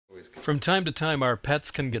From time to time, our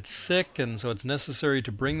pets can get sick, and so it's necessary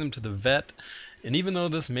to bring them to the vet. And even though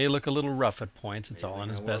this may look a little rough at points, it's all in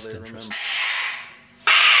his best interest.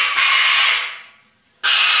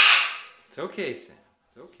 It's okay, Sam.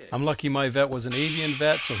 It's okay. I'm lucky my vet was an avian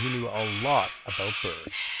vet, so he knew a lot about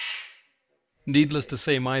birds. Needless to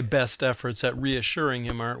say, my best efforts at reassuring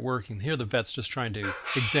him aren't working. Here the vet's just trying to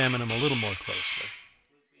examine him a little more closely.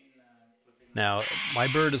 Now, my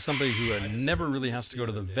bird is somebody who never really has to go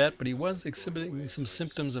to the vet, but he was exhibiting some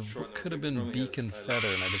symptoms of what could have been beak and feather,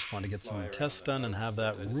 and I just want to get some tests done and have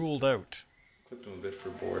that ruled out. Clipped him a bit for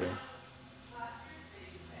boarding.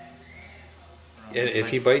 And if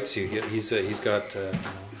he bites you, he's got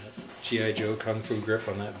G.I. Joe Kung Fu grip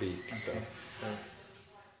on that beak. So.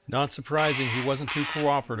 Not surprising, he wasn't too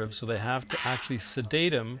cooperative, so they have to actually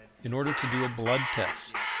sedate him in order to do a blood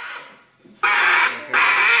test.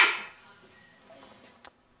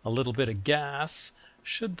 A little bit of gas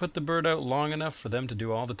should put the bird out long enough for them to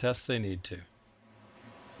do all the tests they need to.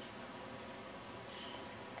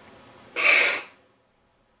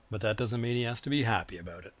 But that doesn't mean he has to be happy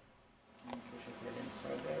about it.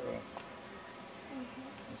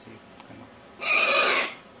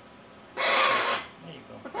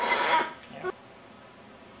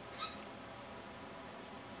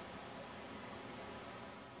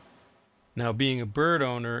 Now, being a bird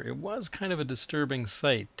owner, it was kind of a disturbing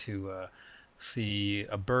sight to see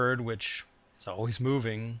a bird which is always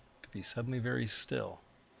moving to be suddenly very still.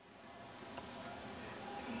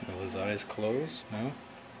 Will his eyes close? No?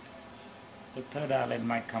 The third eyelid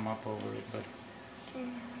might come up over it, but...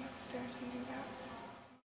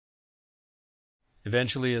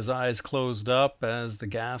 Eventually his eyes closed up as the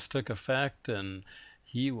gas took effect, and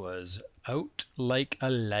he was out like a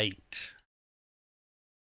light.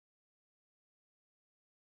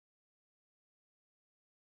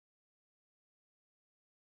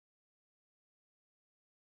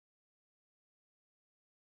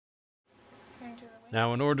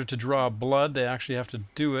 Now, in order to draw blood, they actually have to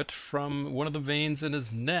do it from one of the veins in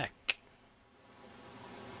his neck.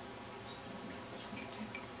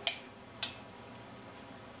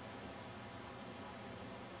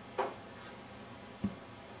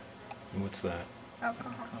 What's that?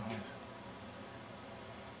 Alcohol.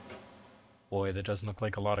 Boy, that doesn't look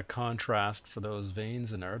like a lot of contrast for those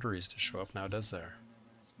veins and arteries to show up now, does there?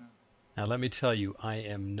 Now, let me tell you, I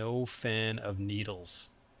am no fan of needles.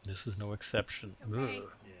 This is no exception. Okay. Ugh.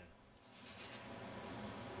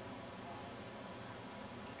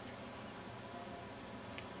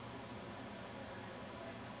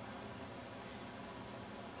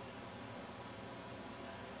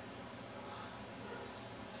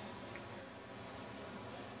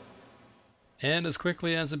 And as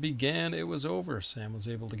quickly as it began, it was over. Sam was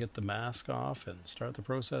able to get the mask off and start the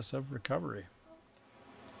process of recovery.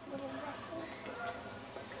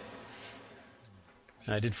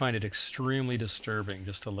 And I did find it extremely disturbing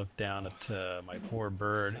just to look down at my poor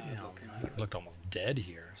bird. You know, he looked almost dead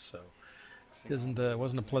here, so it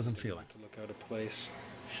wasn't a pleasant feeling. To look out of place.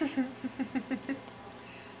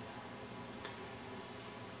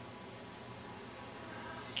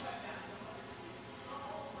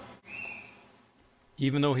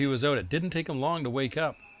 Even though he was out, it didn't take him long to wake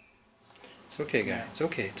up. It's okay, guy. It's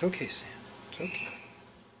okay. It's okay, Sam. It's okay.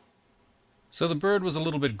 So the bird was a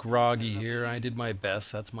little bit groggy here. I did my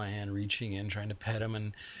best. That's my hand reaching in, trying to pet him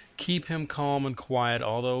and keep him calm and quiet,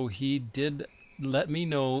 although he did let me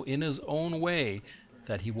know in his own way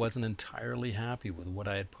that he wasn't entirely happy with what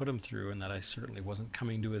I had put him through and that I certainly wasn't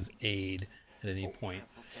coming to his aid at any point.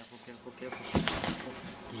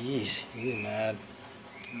 Jeez, he's mad.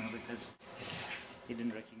 No, because he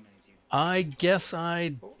didn't recognize you. I guess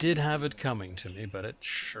I did have it coming to me, but it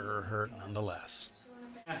sure hurt nonetheless.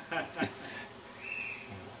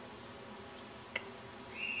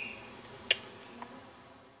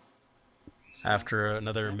 After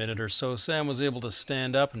another minute or so, Sam was able to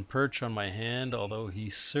stand up and perch on my hand, although he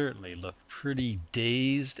certainly looked pretty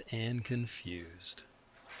dazed and confused.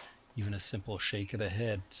 Even a simple shake of the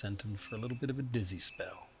head sent him for a little bit of a dizzy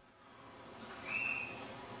spell.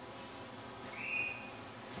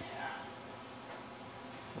 Yeah.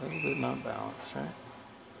 A little bit not balanced, right?